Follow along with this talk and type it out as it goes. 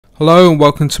Hello and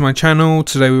welcome to my channel.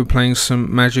 Today we're playing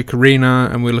some Magic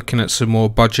Arena and we're looking at some more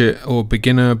budget or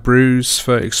beginner brews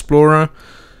for Explorer.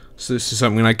 So this is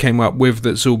something I came up with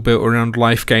that's all built around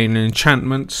life gain and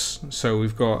enchantments. So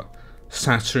we've got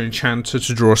Satyr Enchanter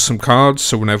to draw some cards,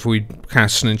 so whenever we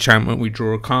cast an enchantment we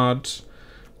draw a card.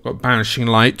 We've got Banishing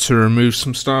Light to remove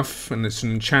some stuff, and it's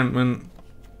an enchantment.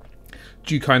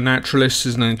 Jukai Naturalist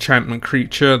is an enchantment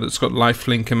creature that's got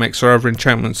lifelink and makes our other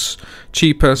enchantments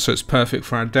cheaper, so it's perfect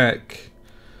for our deck.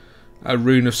 A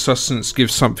Rune of Sustenance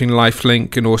gives something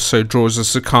lifelink and also draws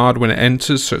us a card when it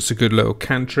enters, so it's a good little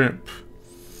cantrip.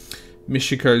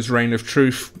 Michiko's Rune of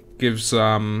Truth gives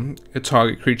a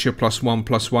target creature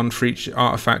 +1/+1 for each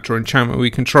artifact or enchantment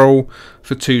we control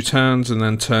for 2 turns, and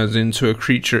then turns into a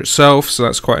creature itself, so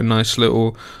that's quite a nice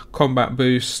little combat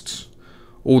boost.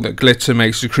 All That Glitter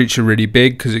makes the creature really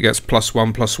big because it gets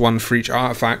 +1/+1 for each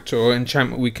artifact or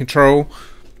enchantment we control.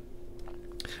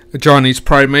 Ajani's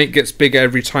Pridemate gets bigger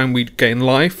every time we gain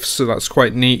life, so that's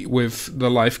quite neat with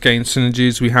the life gain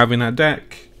synergies we have in our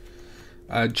deck.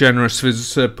 Generous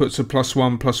Visitor puts a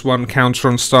 +1/+1 counter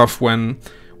on stuff when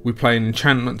we play an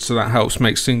enchantment, so that helps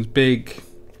make things big.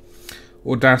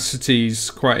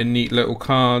 Audacity's quite a neat little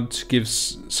card,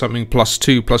 gives something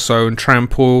 +2/+0 and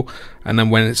trample, and then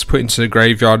when it's put into the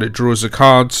graveyard it draws a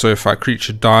card, so if our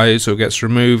creature dies or gets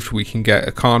removed we can get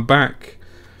a card back.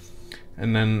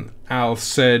 And then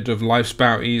Alseid of Life's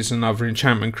Bounty is another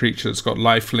enchantment creature that's got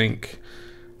lifelink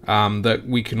that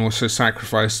we can also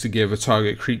sacrifice to give a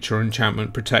target creature or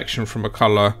enchantment protection from a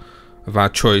colour of our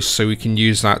choice, so we can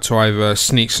use that to either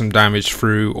sneak some damage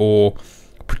through or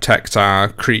protect our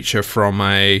creature from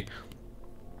a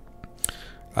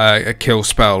kill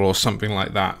spell or something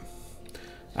like that.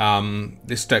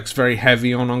 This deck's very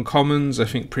heavy on uncommons. I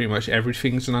think pretty much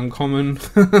everything's an uncommon.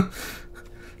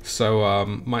 So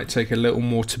might take a little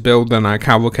more to build than our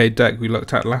Cavalcade deck we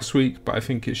looked at last week, but I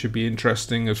think it should be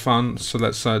interesting and fun. So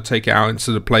let's take it out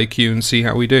into the play queue and see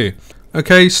how we do.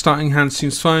 Okay, starting hand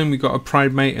seems fine. We got a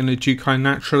Pridemate and a Jukai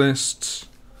Naturalist.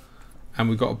 And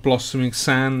we've got a Blossoming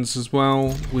Sands as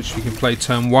well, which we can play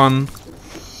turn 1,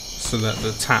 so that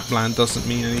the tap land doesn't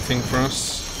mean anything for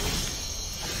us.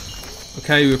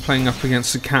 Okay, we're playing up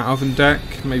against the Cat Oven deck.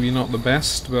 Maybe not the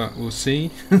best, but we'll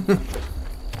see. I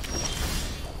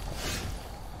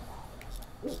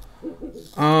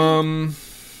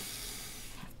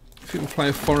think we'll play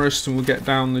a Forest and we'll get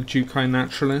down the Jukai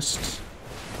Naturalist.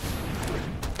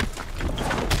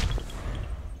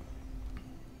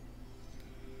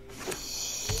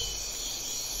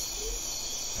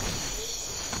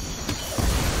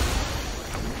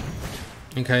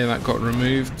 Okay, that got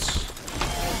removed.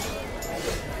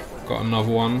 Got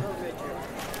another one.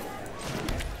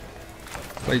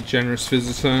 Played Generous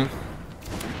Visitor.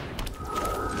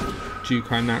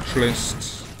 Jukai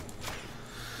Naturalist.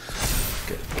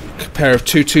 Get a pair of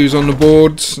 2/2s on the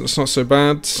board. That's not so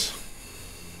bad. So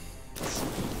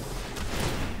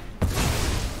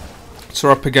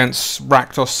we're up against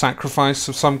Rakdos Sacrifice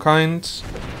of some kind.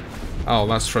 Oh,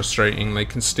 that's frustrating. They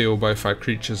can steal both our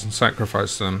creatures and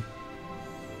sacrifice them.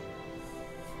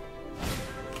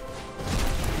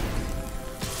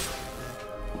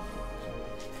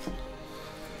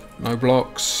 No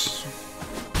blocks.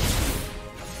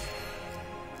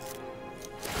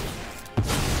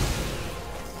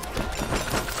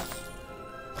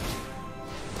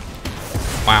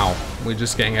 Wow, we're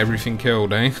just getting everything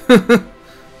killed, eh?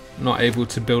 Not able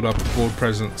to build up a board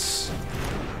presence.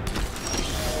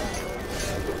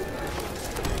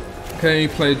 Okay,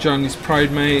 play Ajani's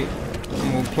Pridemate,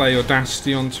 and we'll play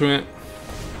Audacity onto it,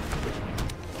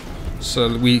 so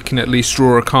that we can at least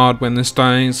draw a card when this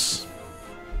dies.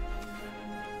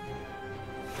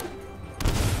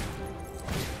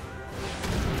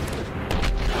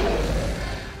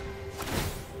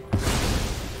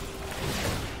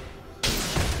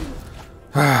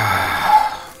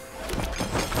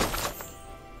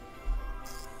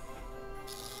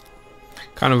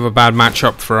 Kind of a bad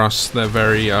matchup for us. They're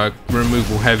very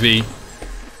removal heavy,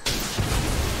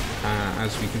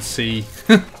 as we can see.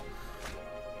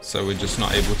 So we're just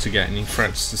not able to get any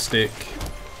threats to stick.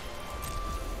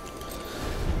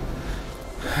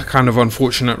 Kind of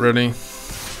unfortunate, really.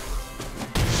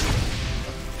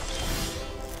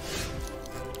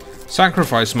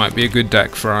 Sacrifice might be a good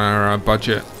deck for our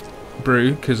budget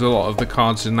brew, because a lot of the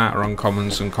cards in that are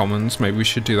uncommons and commons. Maybe we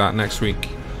should do that next week.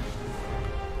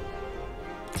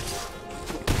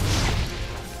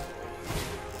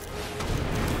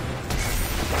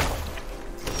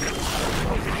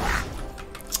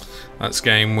 That's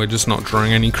game. We're just not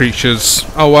drawing any creatures.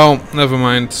 Oh well, never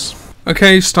mind.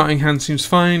 Okay, starting hand seems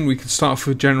fine. We can start off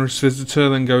with Generous Visitor,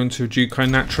 then go into a Jukai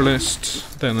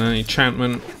Naturalist, then an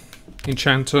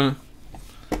Enchanter.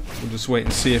 We'll just wait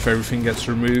and see if everything gets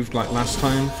removed like last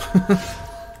time.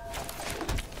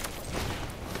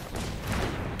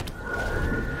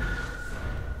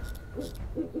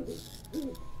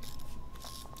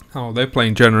 Oh, they're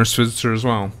playing Generous Visitor as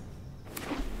well.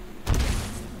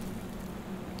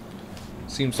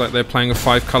 Seems like they're playing a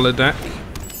 5-color deck.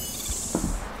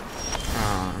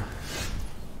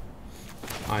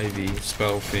 Ivy,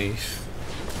 Spell Thief.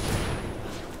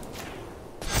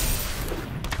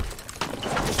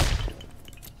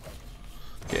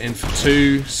 Get in for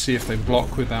 2, see if they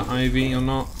block with that Ivy or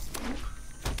not.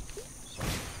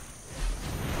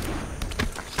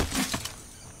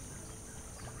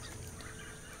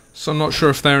 So I'm not sure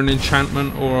if they're an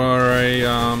enchantment or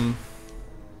a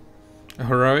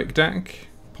heroic deck,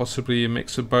 possibly a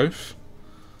mix of both.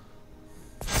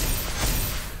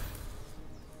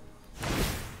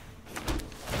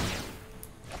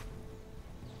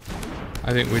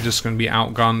 I think we're just going to be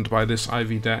outgunned by this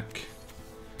Ivy deck.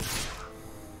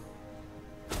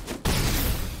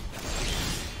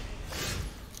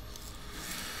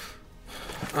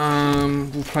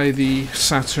 We'll play the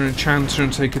Satyr Enchanter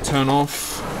and take a turn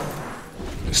off.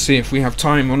 Let's see if we have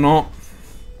time or not.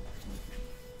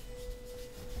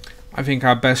 I think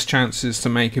our best chance is to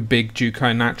make a big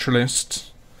Jukai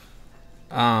Naturalist.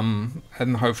 And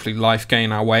hopefully life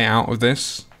gain our way out of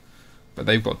this. But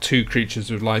they've got 2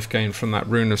 creatures with life gain from that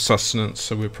Rune of Sustenance,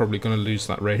 so we're probably going to lose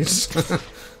that race.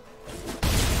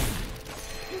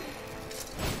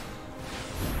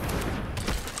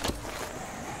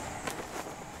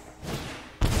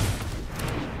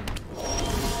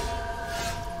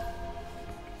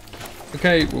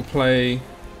 Okay, we'll play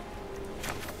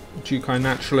Jukai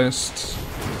Naturalist.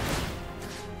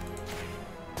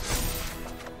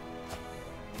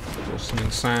 Draw some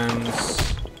in sands.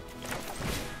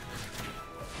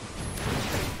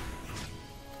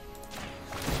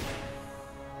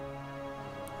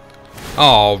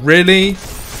 Oh, really?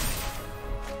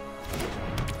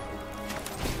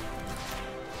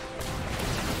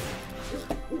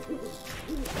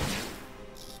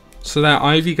 So that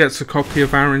Ivy gets a copy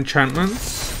of our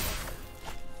enchantments.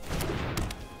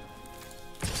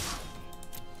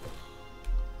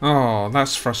 Oh,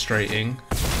 that's frustrating.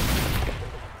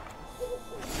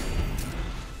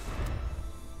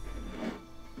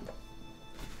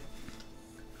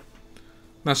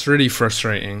 That's really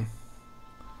frustrating.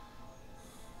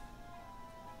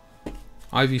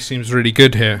 Ivy seems really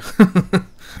good here.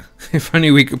 If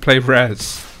only we could play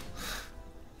res.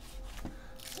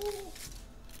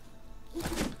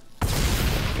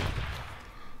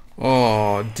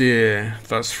 Oh dear,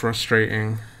 that's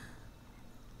frustrating.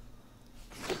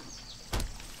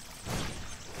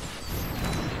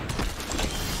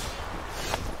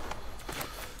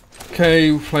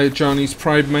 Okay, we'll play Ajani's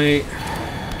Pridemate.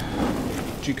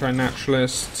 Jukai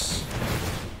Naturalists.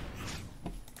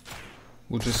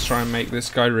 We'll just try and make this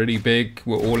guy really big.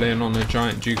 We're all in on a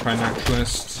giant Jukai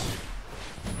Naturalist.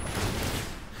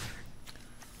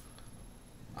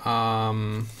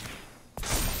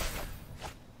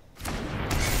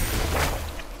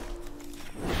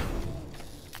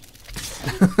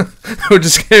 We're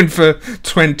just going for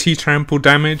 20 trample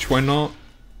damage, why not?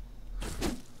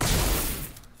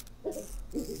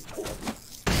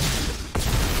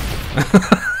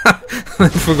 I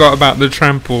forgot about the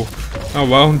trample. Oh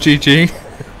well, GG.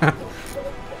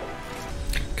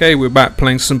 Okay, we're back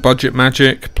playing some budget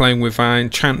magic, playing with our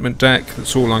enchantment deck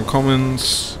that's all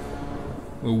uncommons.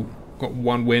 We've got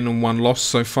 1 win and 1 loss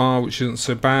so far, which isn't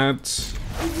so bad.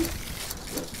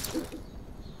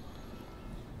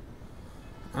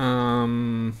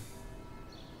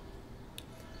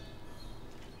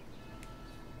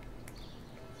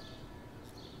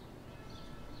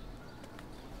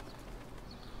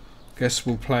 Guess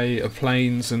we'll play a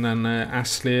Plains and then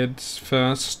Alseid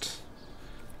first,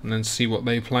 and then see what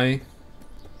they play.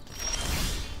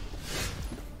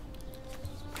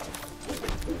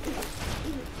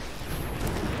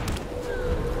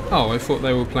 Oh, I thought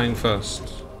they were playing first.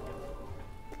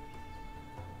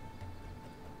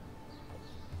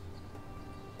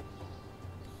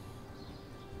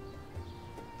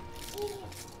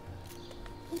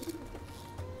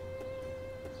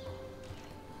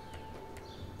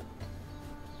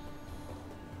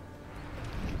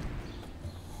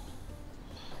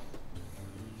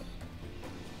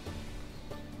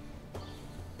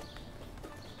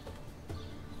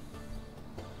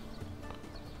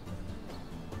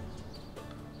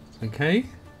 Okay.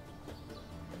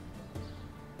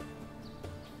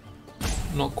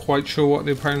 Not quite sure what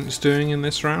the opponent's doing in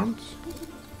this round.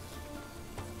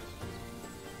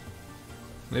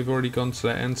 They've already gone to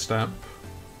their end step.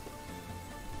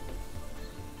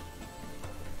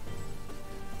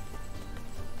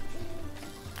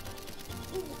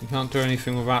 You can't do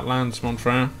anything without lands, mon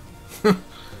frere.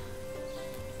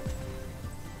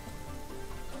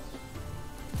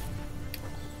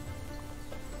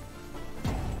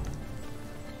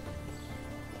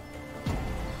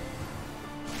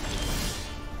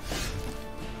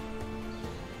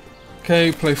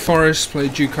 Okay, play Forest, play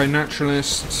Jukai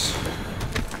Naturalist.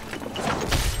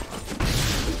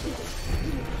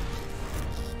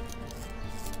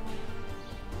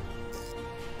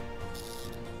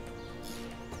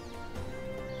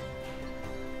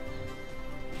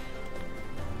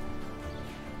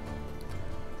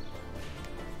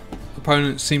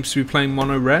 Opponent seems to be playing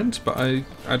mono red, but I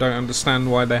don't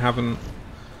understand why they haven't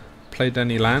played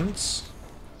any lands.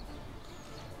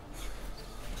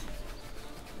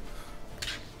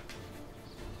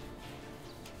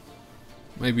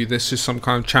 Maybe this is some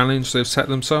kind of challenge they've set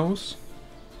themselves.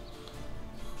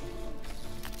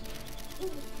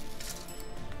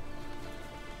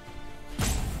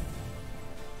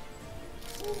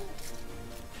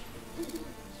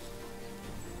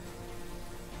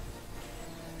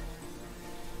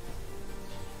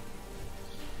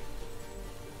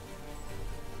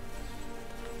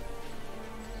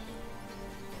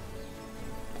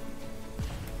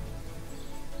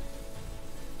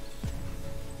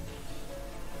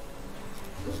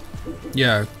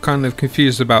 Yeah, kind of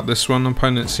confused about this one.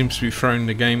 Opponent seems to be throwing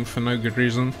the game for no good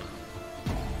reason.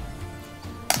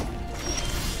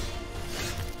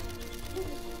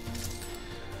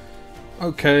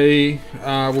 Okay,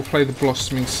 we'll play the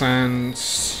Blossoming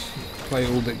Sands, play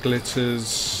All That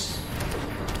Glitters,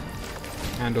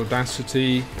 and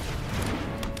Audacity.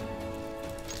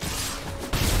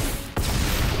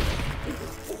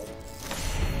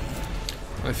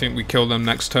 I think we kill them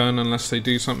next turn unless they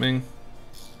do something.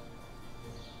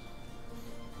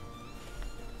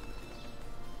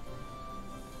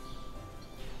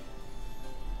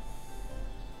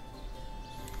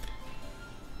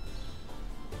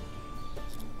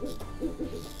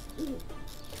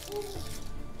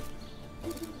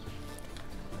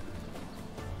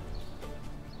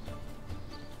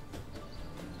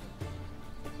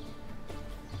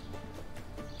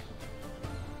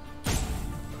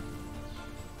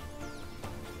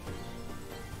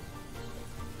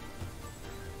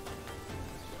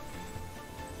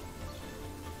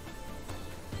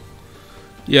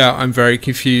 Yeah, I'm very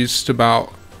confused about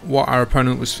what our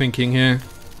opponent was thinking here.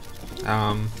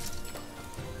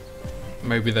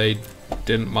 Maybe they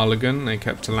didn't mulligan, they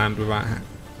kept a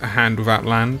hand without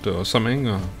land or something,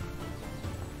 or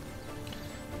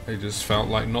they just felt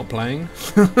like not playing.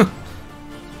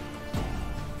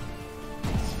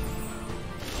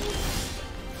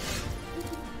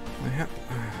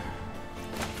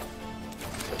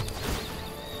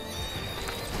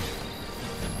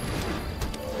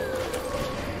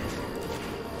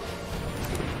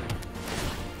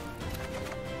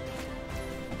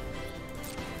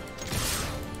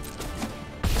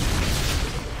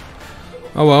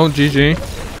 Oh well, GG.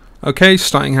 Okay,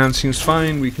 starting hand seems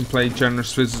fine. We can play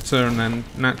Generous Visitor and then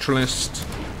Naturalist.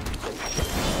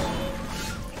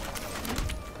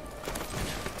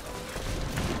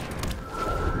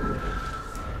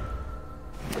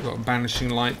 We've got a Banishing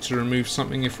Light to remove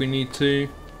something if we need to.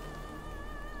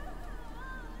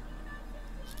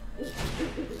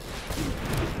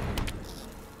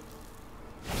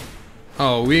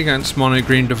 Oh, we against Mono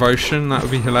Green Devotion? That would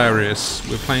be hilarious.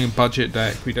 We're playing a budget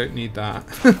deck, we don't need that.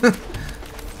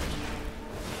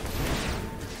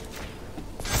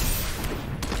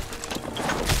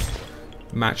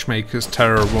 Matchmaker's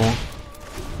terrible.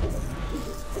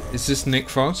 Is this Nick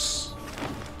Foss?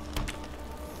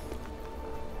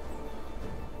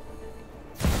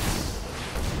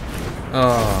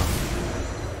 Oh.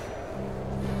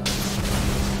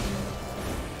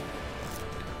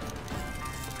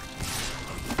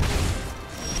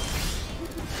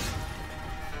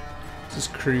 Is this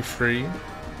crew free?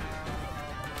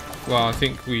 Well, I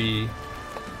think we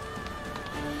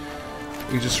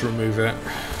just remove it.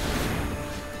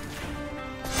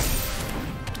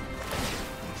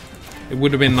 It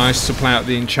would have been nice to play out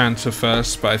the Enchanter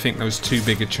first, but I think there was too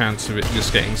big a chance of it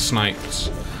just getting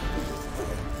sniped.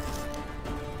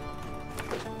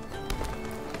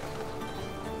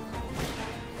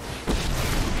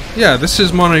 Yeah, this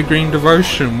is Mono Green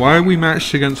Devotion. Why are we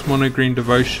matched against Mono Green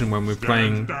Devotion when we're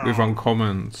playing with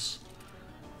uncommons?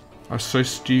 I'm so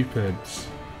stupid.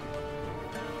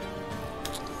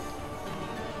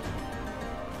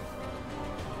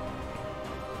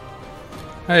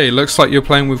 Hey, looks like you're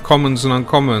playing with commons and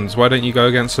uncommons. Why don't you go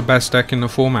against the best deck in the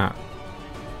format?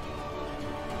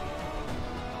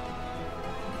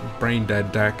 Brain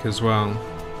dead deck as well.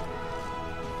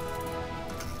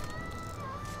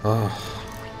 Ugh.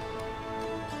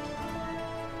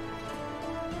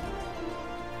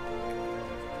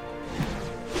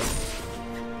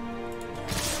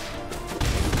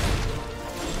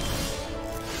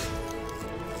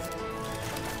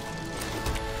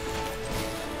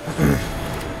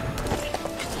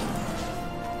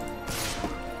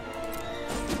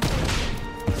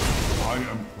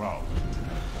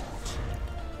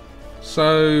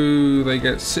 So they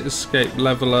get Cityscape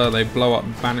Leveler, they blow up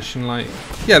Banishing Light.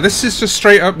 Yeah, this is just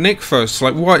straight up Nykthos.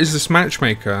 Like, what is this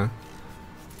matchmaker?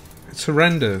 It's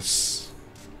horrendous.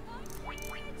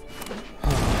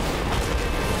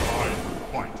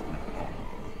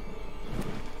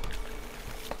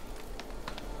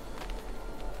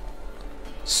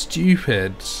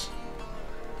 Stupid.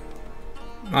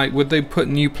 Like, would they put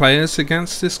new players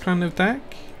against this kind of deck?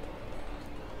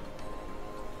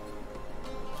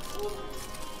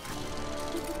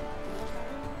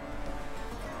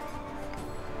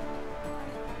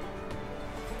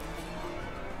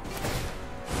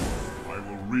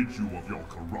 Rid you of your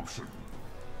corruption.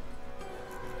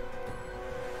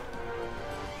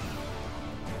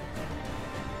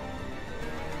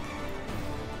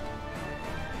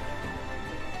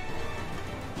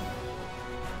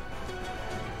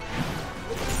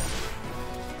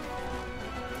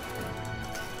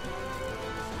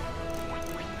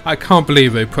 I can't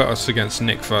believe they put us against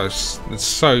Nykthos. It's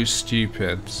so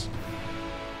stupid.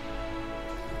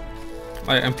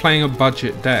 Like, I'm playing a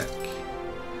budget deck.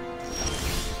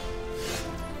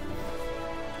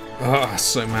 Oh,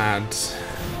 so mad.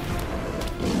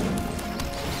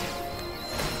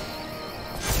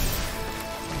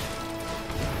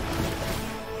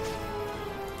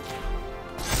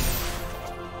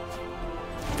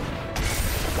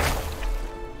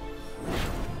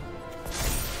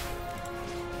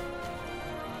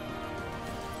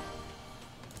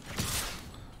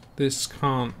 This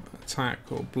can't attack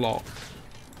or block,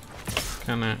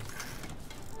 can it?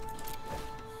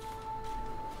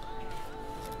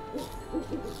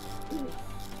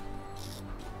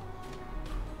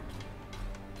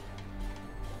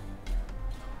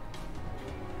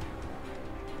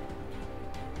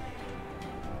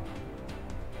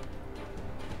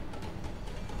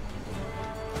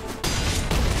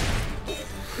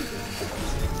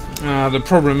 The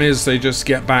problem is they just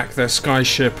get back their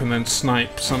skyship and then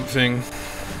snipe something.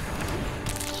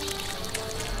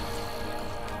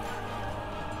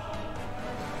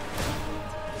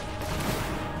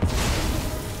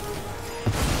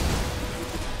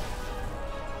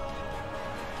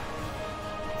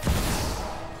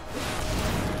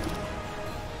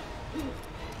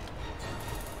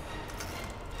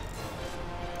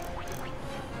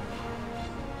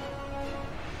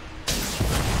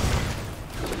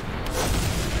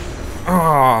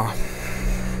 Ah,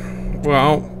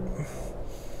 well,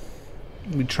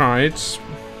 we tried.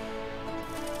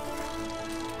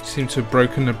 Seem to have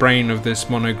broken the brain of this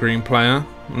mono green player.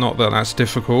 Not that that's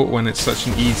difficult when it's such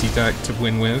an easy deck to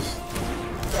win with.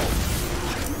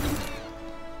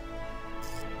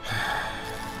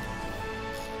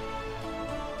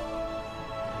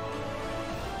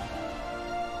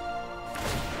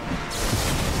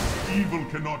 Evil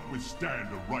cannot withstand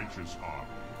a righteous army.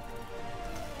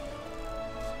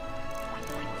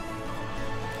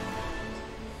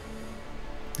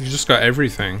 You just got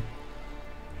everything.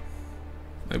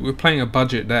 Like, we're playing a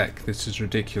budget deck. This is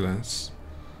ridiculous.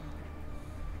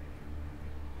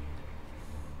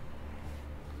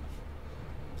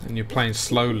 And you're playing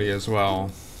slowly as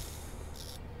well.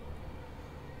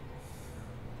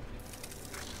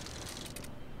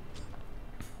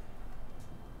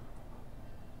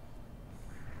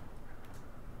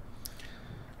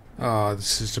 Oh,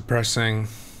 this is depressing.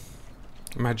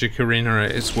 Magic Arena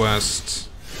at its worst.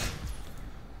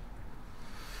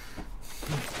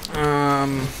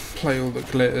 Play all the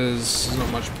glitters. There's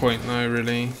not much point though,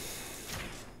 really.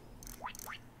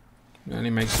 It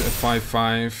only makes it a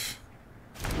 5-5.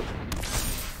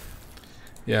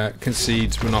 Yeah,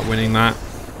 concedes. We're not winning that.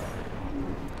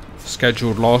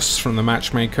 Scheduled loss from the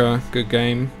matchmaker. Good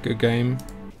game. Good game.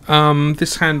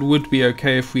 This hand would be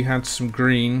okay if we had some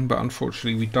green, but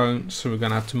unfortunately we don't, so we're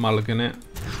gonna have to mulligan it.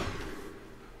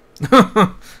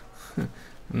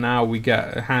 Now we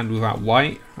get a hand without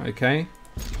white. Okay.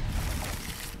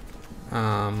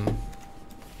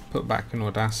 Put back in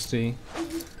Audacity.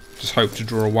 Just hope to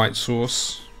draw a white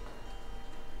source.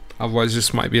 Otherwise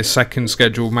this might be a second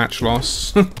scheduled match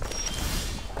loss.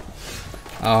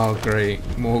 Oh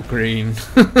great, more green.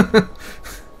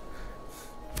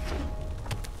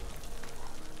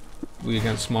 We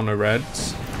against mono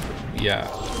reds? Yeah.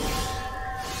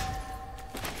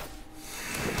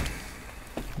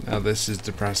 Now this is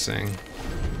depressing.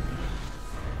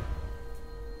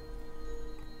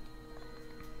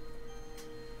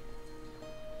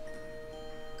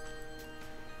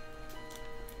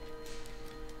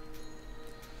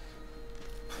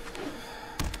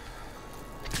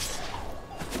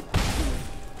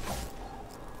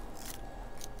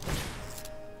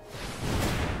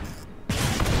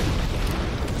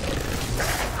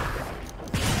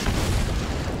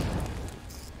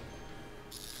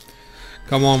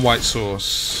 Come on, white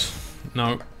sauce.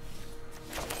 No.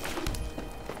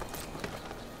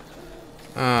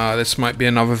 This might be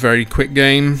another very quick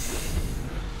game.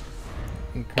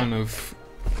 I'm kind of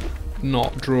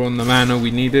not drawing the mana we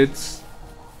needed.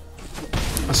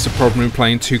 That's the problem with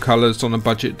playing two colours on a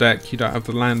budget deck. You don't have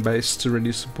the land base to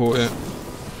really support it.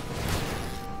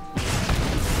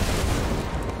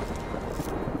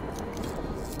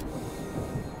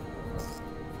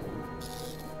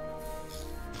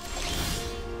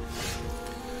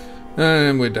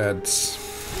 And we're dead.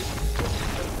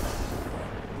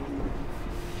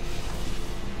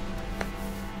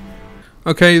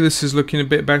 Okay, this is looking a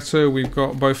bit better. We've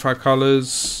got both our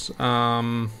colours.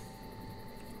 I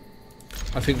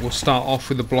think we'll start off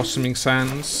with the Blossoming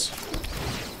Sands.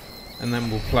 And then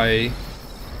we'll play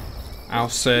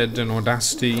Alseid and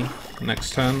Audacity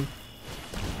next turn.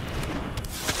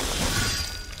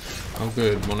 Oh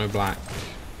good, mono black.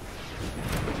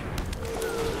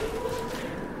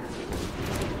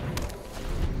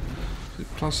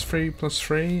 +3,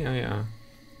 +3? Oh yeah.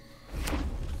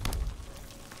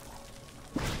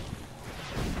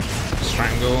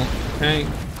 Strangle, okay.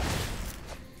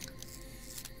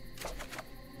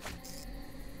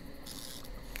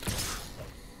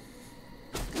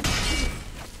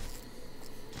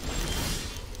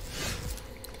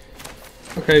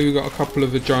 Okay, we've got a couple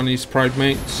of Ajani's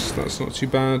Pridemates, that's not too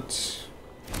bad.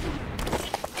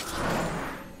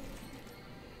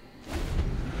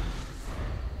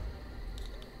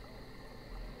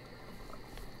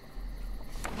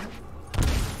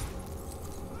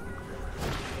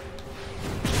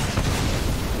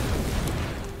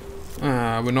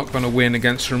 We're not going to win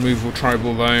against Removal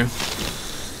Tribal though.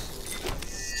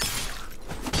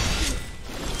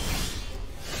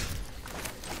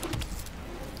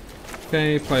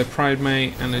 Okay, play a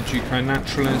Pridemate and a Jukai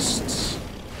Naturalist.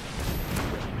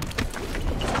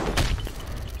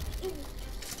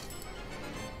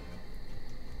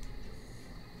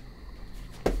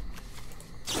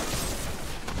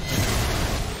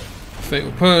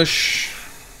 Fatal Push.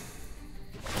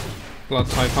 Blood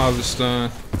type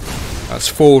Harvester. That's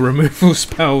 4 removal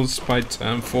spells by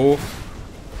turn 4.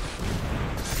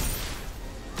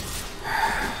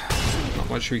 Not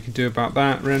much we can do about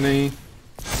that, really.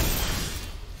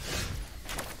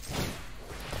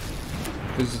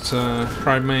 Visitor,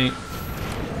 Pridemate.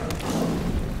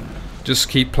 Just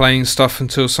keep playing stuff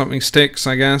until something sticks,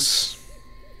 I guess.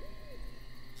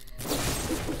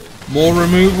 More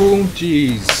removal?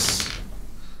 Jeez.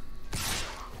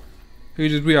 Who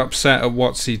did we upset at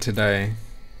WotC today?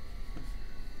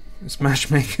 This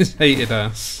matchmakers hated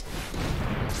us.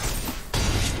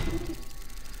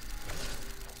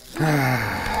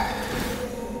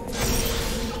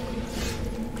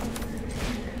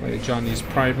 Play Ajani's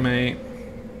Pridemate.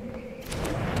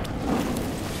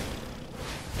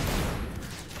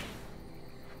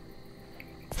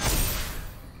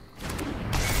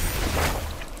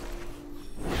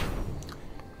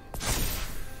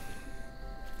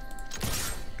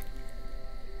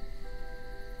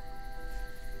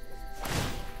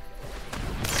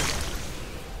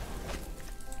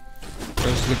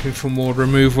 Looking for more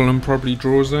removal and probably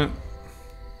draws it.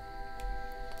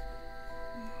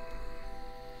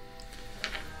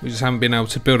 We just haven't been able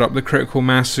to build up the critical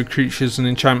mass of creatures and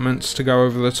enchantments to go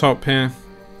over the top here.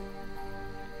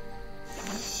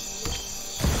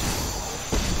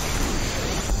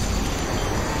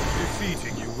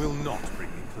 Defeating you will not bring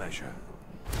me pleasure,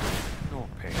 nor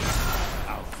pain.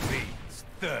 Our fiends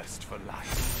thirst for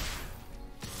life.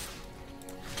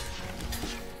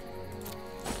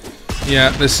 Yeah,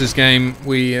 this is game.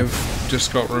 We have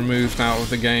just got removed out of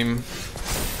the game.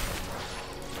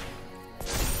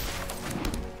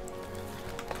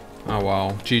 Oh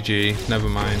well, GG, never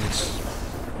mind.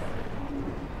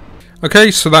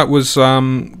 Okay, so that was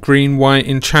green-white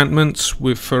enchantments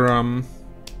with for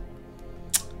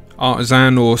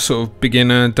Artisan or sort of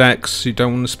beginner decks who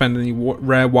don't want to spend any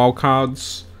rare wild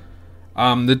cards.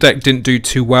 The deck didn't do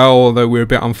too well, although we're a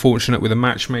bit unfortunate with the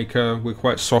matchmaker. We're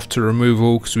quite soft to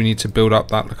removal because we need to build up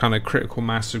that kind of critical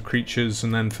mass of creatures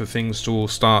and then for things to all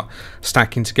start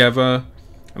stacking together.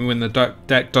 And when the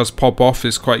deck does pop off,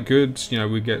 it's quite good. You know,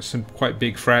 we get some quite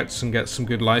big threats and get some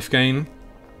good life gain.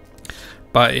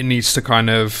 But it needs to kind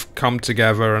of come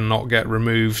together and not get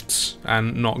removed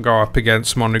and not go up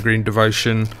against Mono Green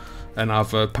Devotion and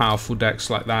other powerful decks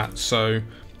like that. So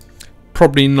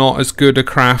probably not as good a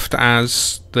craft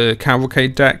as the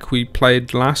Cavalcade deck we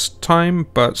played last time,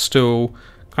 but still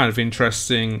kind of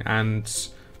interesting and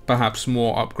perhaps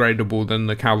more upgradable than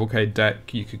the Cavalcade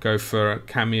deck. You could go for a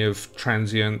Cami of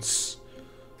Transience,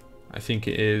 I think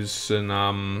it is,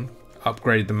 and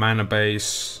upgrade the mana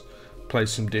base, play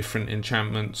some different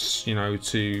enchantments, you know,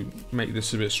 to make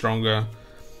this a bit stronger.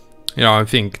 You know, I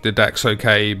think the deck's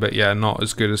okay, but yeah, not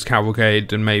as good as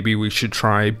Cavalcade, and maybe we should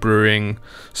try brewing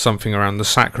something around the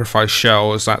Sacrifice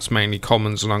Shell, as that's mainly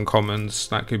commons and uncommons.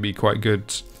 That could be quite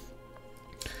good.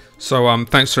 So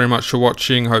thanks very much for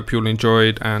watching, hope you all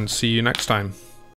enjoyed, and see you next time.